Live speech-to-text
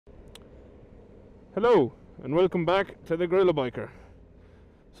Hello and welcome back to the GorillaBiker.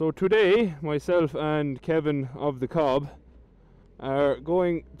 So today myself and Kevin of the Cob are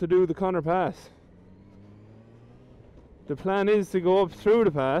going to do the Conor Pass. The plan is to go up through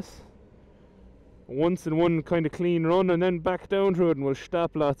the pass once in one kind of clean run and then back down through it, and we'll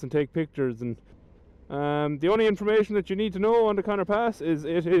stop lots and take pictures. And the only information that you need to know on the Conor Pass is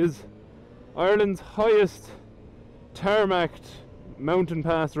it is Ireland's highest tarmacked mountain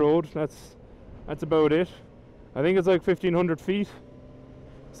pass road. That's about it. I think it's like 1500 feet,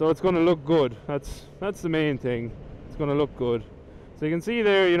 so it's going to look good. That's the main thing. It's going to look good. So you can see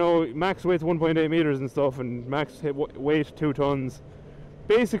there, you know, max width 1.8 meters and stuff, and max weight 2 tons.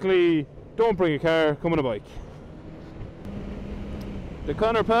 Basically, don't bring a car, come on a bike. The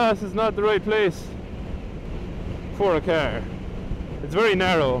Conor Pass is not the right place for a car. It's very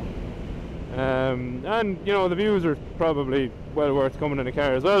narrow, and you know, the views are probably well worth coming in a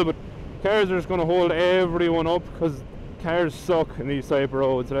car as well, but cars are just going to hold everyone up because cars suck in these type of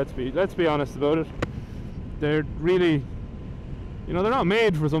roads. Let's be honest about it. They're really, you know, they're not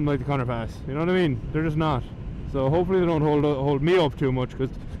made for something like the Conor Pass. You know what I mean? They're just not. So hopefully they don't hold me up too much, because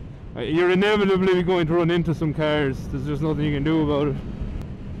you're inevitably going to run into some cars. There's just nothing you can do about it.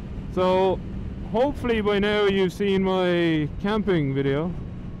 So hopefully by now you've seen my camping video,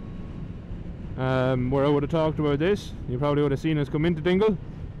 where I would have talked about this. You probably would have seen us come into Dingle.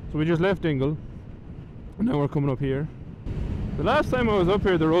 So we just left Dingle, and now we're coming up here. The last time I was up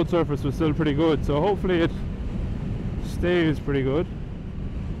here, the road surface was still pretty good, so hopefully it stays pretty good.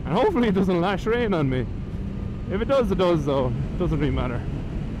 And hopefully it doesn't lash rain on me. If it does, it does though. It doesn't really matter.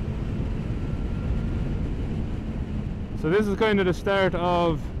 So this is kind of the start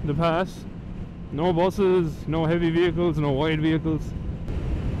of the pass. No buses, no heavy vehicles, no wide vehicles.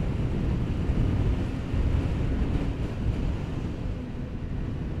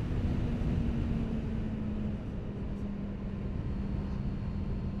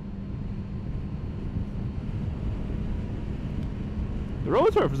 The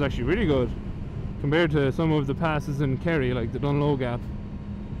road surface is actually really good compared to some of the passes in Kerry, like the Dunlow Gap.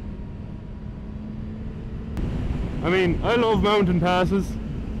 I mean, I love mountain passes,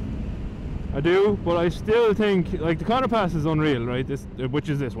 I do, but I still think, like, the Conor Pass is unreal, right? Which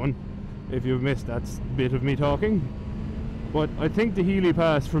is this one, if you've missed that bit of me talking. But I think the Healy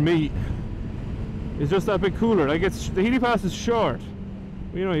Pass, for me, is just that bit cooler. Like, the Healy Pass is short.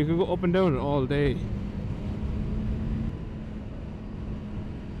 You know, you can go up and down it all day.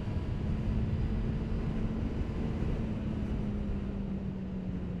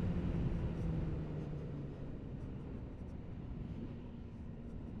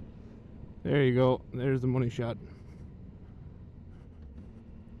 There you go, there's the money shot.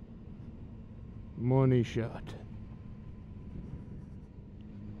 Money shot.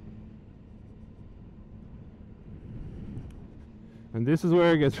 And this is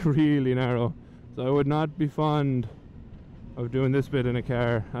where it gets really narrow. So I would not be fond of doing this bit in a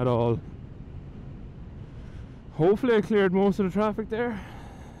car at all. Hopefully I cleared most of the traffic there.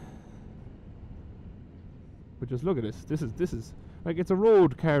 But just look at this. This is like, it's a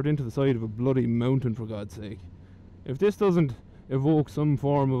road carved into the side of a bloody mountain, for God's sake. If this doesn't evoke some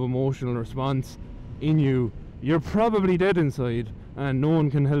form of emotional response in you, you're probably dead inside, and no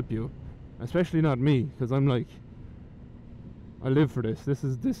one can help you. Especially not me, because I'm like, I live for this. This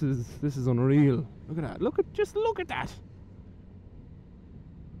is unreal. Look at that. Just look at that.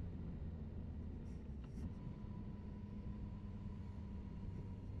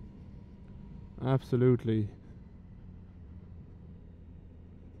 Absolutely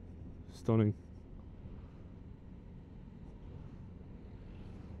stunning.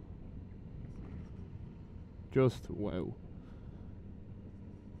 Just wow.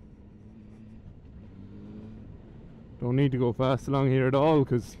 Don't need to go fast along here at all,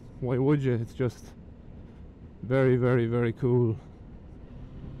 because why would you? It's just very, very, very cool.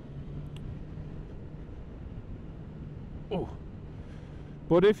 Oh.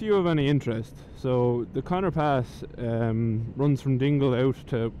 But if you have any interest, so the Conor Pass runs from Dingle out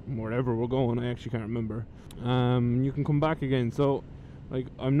to wherever we're going. I actually can't remember. You can come back again. So, like,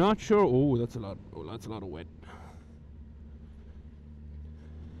 I'm not sure. Oh, that's a lot. Oh, that's a lot of wet.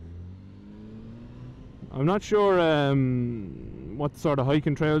 I'm not sure what sort of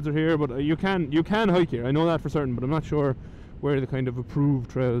hiking trails are here, but you can hike here. I know that for certain, but I'm not sure where the kind of approved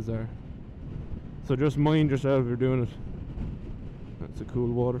trails are. So just mind yourself if you're doing it. That's a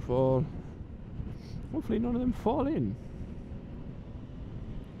cool waterfall. Hopefully none of them fall in.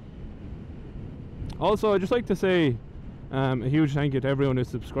 Also, I'd just like to say a huge thank you to everyone who's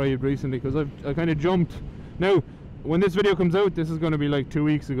subscribed recently, because I kind of jumped. Now, when this video comes out, this is going to be like 2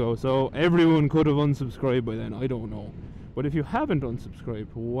 weeks ago, so everyone could have unsubscribed by then. I don't know. But if you haven't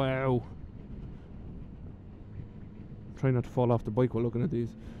unsubscribed, wow. Try not to fall off the bike while looking at these.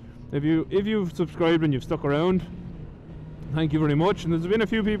 If you've subscribed and you've stuck around, thank you very much. And there's been a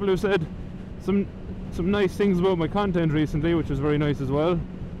few people who said some nice things about my content recently, which was very nice as well.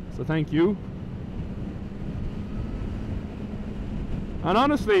 So thank you. And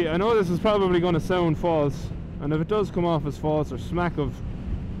honestly, I know this is probably going to sound false, and if it does come off as false or smack of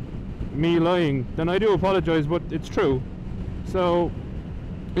me lying, then I do apologise, but it's true. So,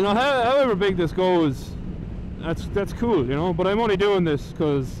 you know, however big this goes, that's cool, you know. But I'm only doing this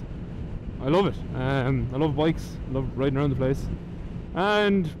because I love it. I love bikes, I love riding around the place,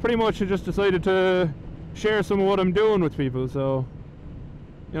 and pretty much I just decided to share some of what I'm doing with people. So,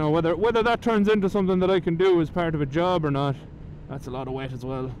 you know, whether that turns into something that I can do as part of a job or not, that's a lot of wet as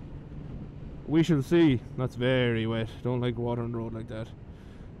well. We shall see. That's very wet. Don't like water on the road like that.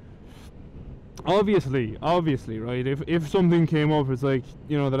 Obviously, right, if something came up, it's like,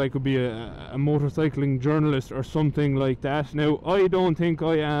 you know, that I could be a motorcycling journalist or something like that. Now, I don't think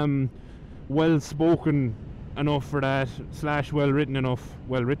I am well spoken enough for that, slash well written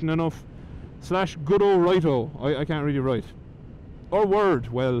enough, slash good old righto. I can't really write. Or word,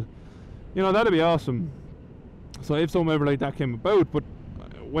 well, you know, that'd be awesome. So if something ever like that came about, but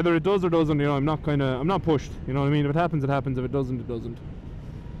whether it does or doesn't, you know, I'm not pushed, you know what I mean? If it happens, it happens. If it doesn't, it doesn't.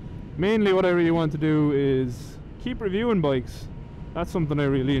 Mainly what I really want to do is keep reviewing bikes. That's something I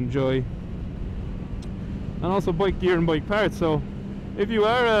really enjoy. And also bike gear and bike parts. So if you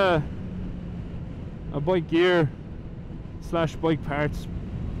are a bike gear slash bike parts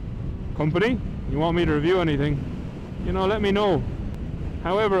company, you want me to review anything, you know, let me know.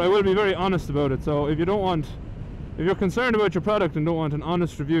 However, I will be very honest about it. So if you're concerned about your product and don't want an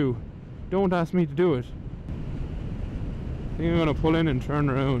honest review, don't ask me to do it. I think I'm gonna pull in and turn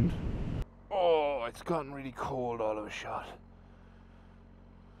around. Oh, it's gotten really cold all of a shot.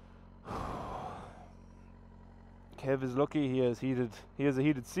 Kev is lucky. He has a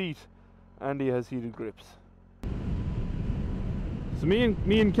heated seat, and he has heated grips. So me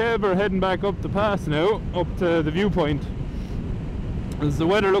and Kev are heading back up the pass now, up to the viewpoint, as the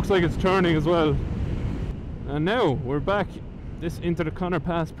weather looks like it's turning as well. And now we're back into the Conor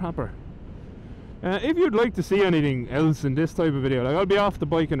Pass proper. If you'd like to see anything else in this type of video, like, I'll be off the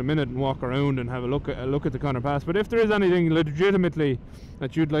bike in a minute and walk around and have a look at the Conor Pass. But if there is anything legitimately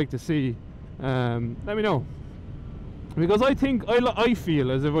that you'd like to see, let me know. Because I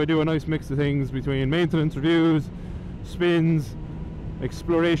feel as if I do a nice mix of things between maintenance reviews, spins,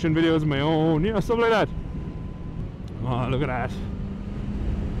 exploration videos of my own, you know, stuff like that. Oh, look at that!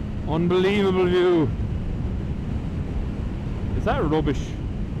 Unbelievable view. Is that rubbish?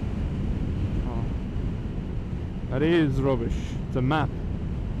 Oh, that is rubbish. It's a map.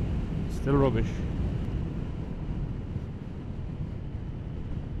 Still rubbish.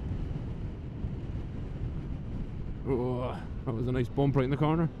 Oh, that was a nice bump right in the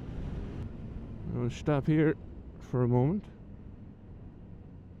corner. I'll stop here for a moment.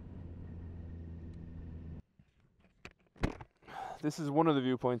 This is one of the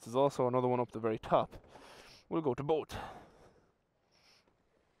viewpoints. There's also another one up the very top. We'll go to both.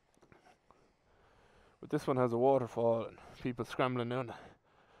 But this one has a waterfall and people scrambling down.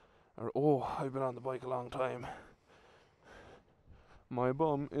 Or, oh, I've been on the bike a long time. My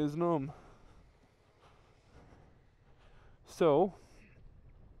bum is numb. So,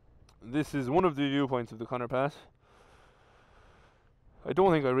 this is one of the viewpoints of the Conor Pass. I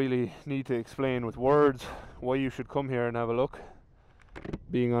don't think I really need to explain with words why you should come here and have a look.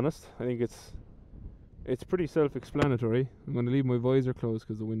 Being honest, I think it's pretty self-explanatory. I'm going to leave my visor closed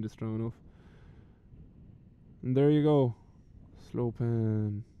because the wind is strong enough. And there you go. Slow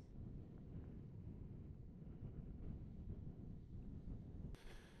pan.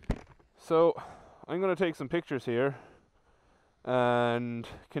 So, I'm going to take some pictures here and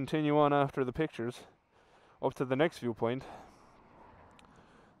continue on after the pictures up to the next viewpoint.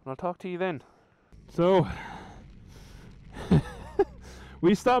 And I'll talk to you then. So,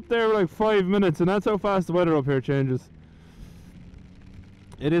 we stopped there for like 5 minutes, and that's how fast the weather up here changes.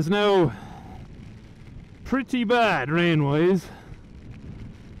 It is now pretty bad rain-wise.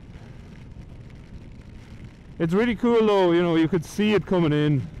 It's really cool though, you know, you could see it coming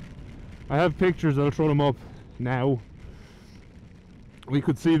in. I have pictures, I'll throw them up now. We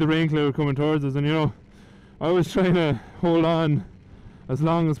could see the rain cloud coming towards us, and you know, I was trying to hold on as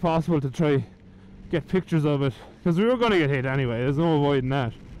long as possible to try get pictures of it, because we were going to get hit anyway. There's no avoiding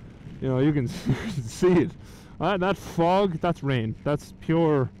that. You know, you can see it. That fog, that's rain. That's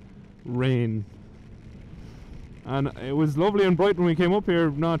pure rain. and it was lovely and bright when we came up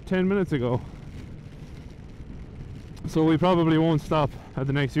here not 10 minutes ago. So we probably won't stop at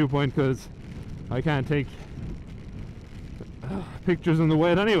the next viewpoint because I can't take pictures in the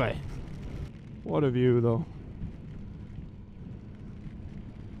wet anyway. What a view though.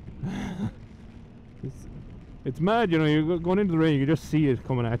 It's mad, you know, you're going into the rain, you can just see it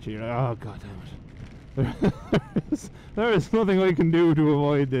coming at you. You're like, oh god damn it. There is nothing I can do to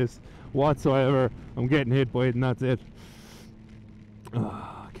avoid this whatsoever. I'm getting hit by it and that's it.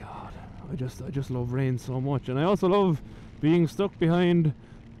 Oh god, I just love rain so much. And I also love being stuck behind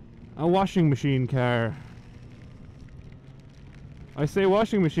a washing machine car. I say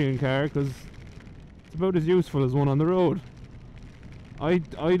washing machine car because it's about as useful as one on the road. I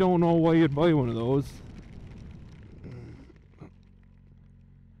don't know why you'd buy one of those.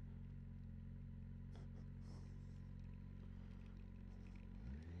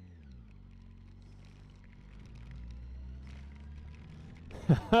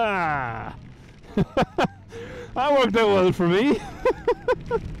 That worked out well for me.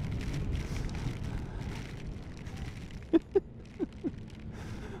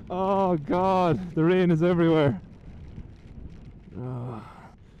 Oh god, the rain is everywhere.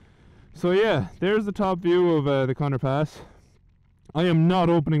 So yeah, there's the top view of the Conor Pass. I am not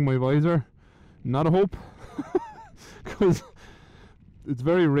opening my visor, not a hope, because it's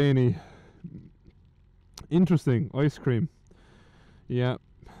very rainy. Interesting, ice cream. Yeah,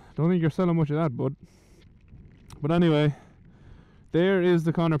 don't think you're selling much of that, bud. But anyway, there is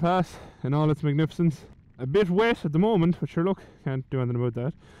the Conor Pass in all its magnificence. A bit wet at the moment, but sure look, can't do anything about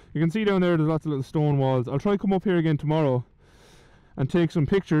that. You can see down there's lots of little stone walls. I'll try to come up here again tomorrow and take some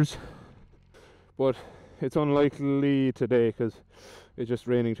pictures, but it's unlikely today because it's just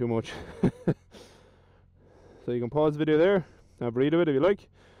raining too much. So you can pause the video there, have a read of it if you like.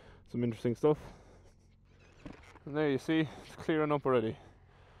 Some interesting stuff. And there you see, it's clearing up already.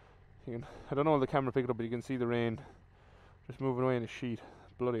 You can, I don't know if the camera picked it up, but you can see the rain just moving away in a sheet.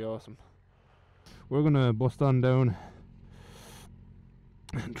 Bloody awesome. We're gonna bust on down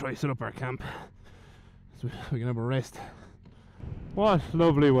and try to set up our camp so we can have a rest. What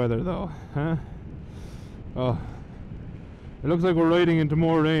lovely weather though, huh? Oh, it looks like we're riding into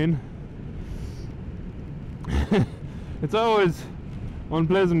more rain. It's always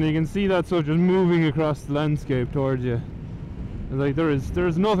unpleasant. You can see that stuff just moving across the landscape towards you. It's like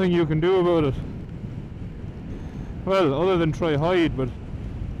there's nothing you can do about it. Well, other than try hide, but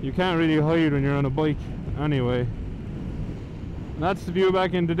you can't really hide when you're on a bike anyway. And that's the view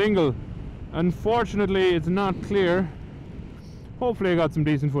back into Dingle. Unfortunately, it's not clear. Hopefully I got some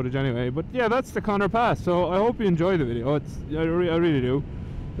decent footage anyway. But yeah, that's the Conor Pass. So I hope you enjoy the video. I really do,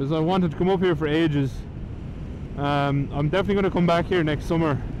 because I wanted to come up here for ages. I'm definitely going to come back here next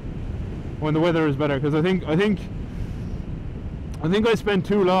summer when the weather is better, because I think I spent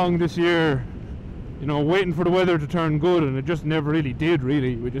too long this year, you know, waiting for the weather to turn good, and it just never really did.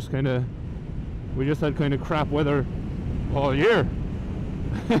 Really, we just had kind of crap weather all year.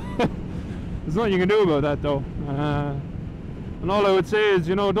 There's nothing you can do about that though. And all I would say is,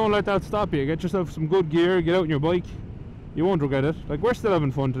 you know, don't let that stop you. Get yourself some good gear, get out on your bike. You won't regret it. Like, we're still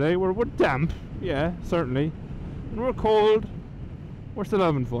having fun today. We're damp, yeah, certainly. And we're cold. We're still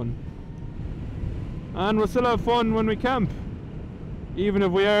having fun. And we'll still have fun when we camp, even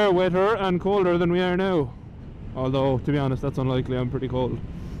if we are wetter and colder than we are now. Although, to be honest, that's unlikely. I'm pretty cold.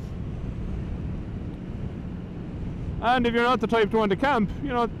 And if you're not the type to want to camp, you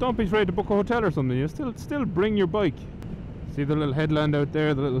know, don't be afraid to book a hotel or something. You still bring your bike. See the little headland out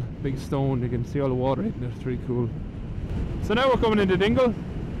there, the little big stone. You can see all the water hitting it. It's really cool. So now we're coming into Dingle.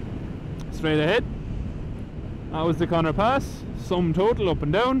 Straight ahead. That was the Conor Pass. Sum total up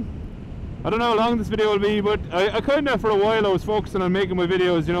and down. I don't know how long this video will be, but I kind of, for a while, I was focusing on making my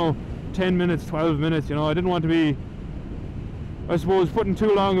videos, you know, 10 minutes, 12 minutes, you know. I didn't want to be, I suppose, putting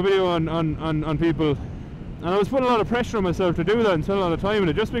too long a video on people. And I was putting a lot of pressure on myself to do that and spend a lot of time in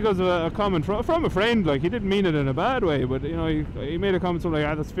it, just because of a comment from a friend. Like, he didn't mean it in a bad way, but, you know, he made a comment something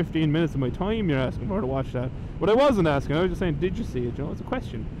like, ah, that's 15 minutes of my time you're asking for to watch that. But I wasn't asking, I was just saying, did you see it? You know, it's a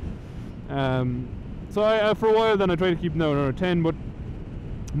question. So I, for a while then, I tried to keep them down around 10, but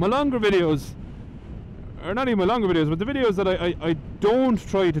my longer videos, or not even my longer videos, but the videos that I don't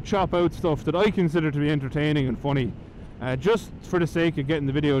try to chop out stuff that I consider to be entertaining and funny, just for the sake of getting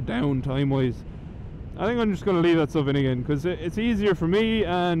the video down time-wise. I think I'm just going to leave that stuff in again, because it's easier for me,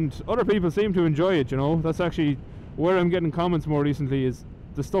 and other people seem to enjoy it, you know. That's actually where I'm getting comments more recently, is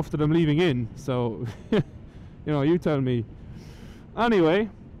the stuff that I'm leaving in. So, you know, you tell me. Anyway,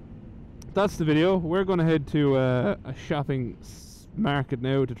 that's the video. We're going to head to a shopping market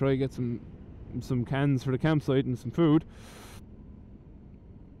now to try to get some some cans for the campsite and some food.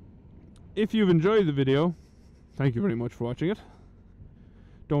 If you've enjoyed the video, thank you very much for watching it.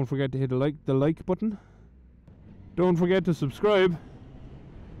 Don't forget to hit the like button. Don't forget to subscribe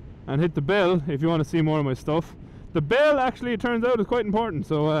and hit the bell if you want to see more of my stuff. The bell, actually, it turns out, is quite important,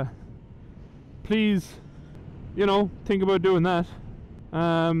 so please, you know, think about doing that.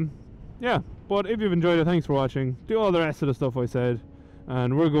 Yeah, but if you've enjoyed it, thanks for watching. Do all the rest of the stuff I said,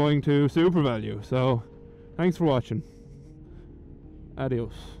 and we're going to Super Value. So thanks for watching.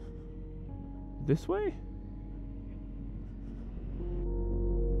 Adios. This way?